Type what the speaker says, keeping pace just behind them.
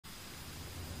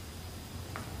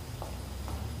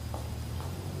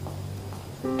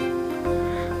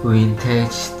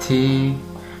Vintage tea,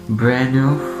 brand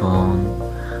new phone,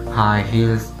 high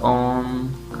heels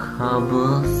on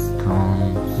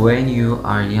cobblestone. When you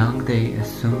are young they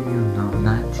assume you know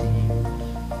nothing.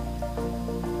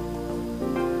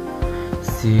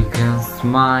 Second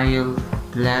smile,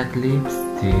 black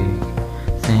lipstick,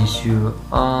 sensual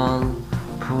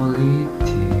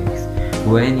politics.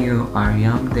 When you are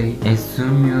young they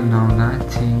assume you know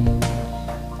nothing.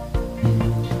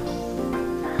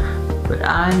 But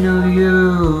I know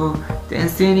you,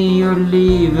 dancing in your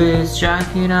leaves,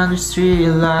 striking on the street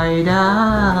light.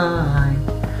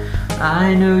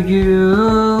 I know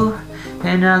you,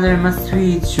 another my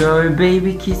sweet joy,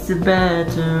 baby kiss a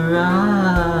better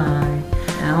eye.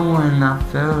 And when I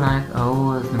felt like I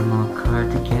was in my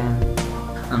cardigan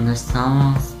under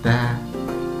someone's bed,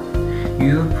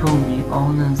 you pulled me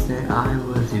on and said I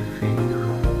was your favorite.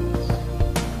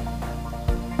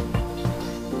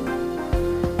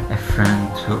 A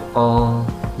friend to all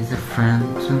is a friend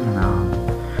to none.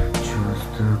 Choose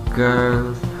two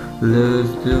girls, lose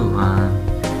the one.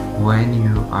 When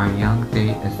you are young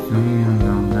they assume you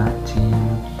know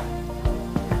nothing.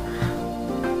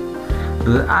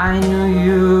 But I know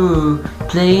you,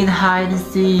 playing hide and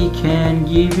seek and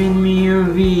giving me your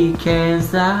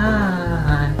weekends.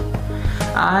 I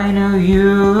know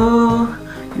you,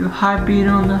 your heartbeat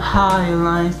on the high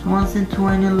lines, once in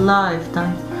 20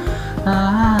 lifetimes.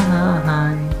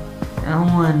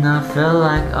 And when I felt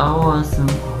like I was in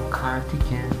a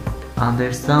cardigan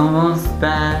under someone's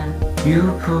bed,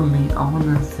 you put me on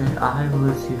and said I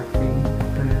was your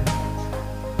favorite.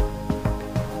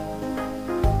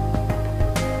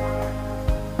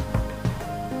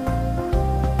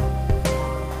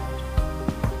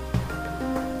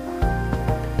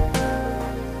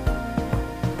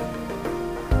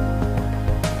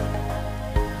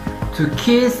 To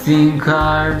kissing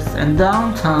cars and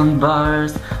downtown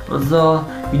bars was all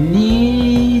we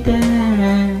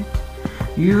needed.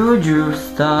 You drew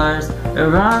stars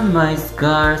around my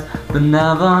scars, but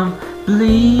now I'm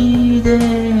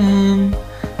bleeding.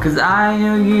 Cause I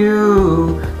know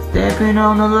you, stepping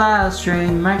on the last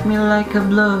train, marked me like a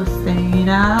bloodstain.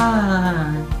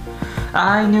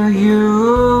 I knew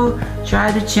you,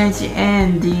 tried to change the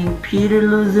ending, Peter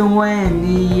losing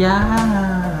Wendy.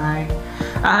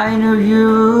 I knew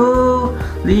you,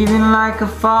 living like a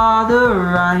father,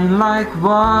 running like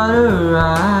water.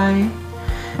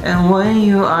 And when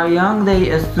you are young they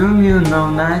assume you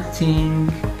know nothing.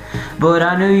 But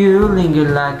I knew you lingered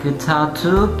like a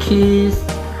tattoo kiss.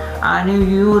 I knew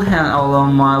you would hang all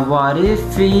on my what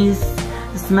if is.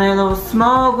 The smell of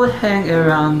smoke would hang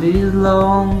around this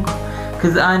long.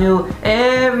 Cause I knew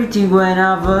everything when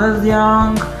I was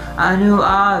young. I knew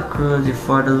I'd cruise you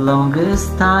for the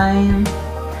longest time,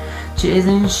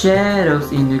 chasing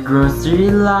shadows in the grocery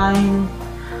line.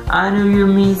 I knew you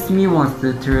missed me once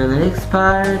the thrill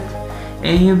expired,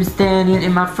 and you'd be standing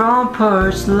in my front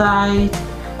porch light.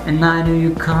 And I knew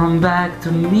you'd come back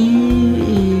to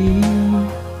me.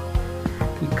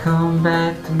 You come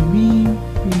back to me.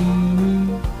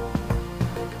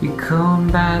 You come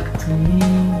back to me.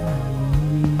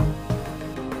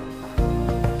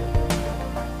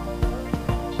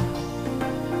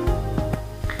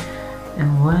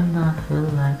 And when I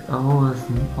felt like I was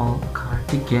in old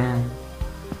cardigan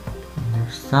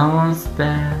under someone's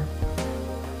bed,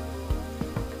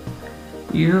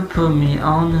 you put me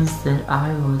on and said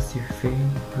I was your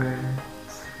favorite.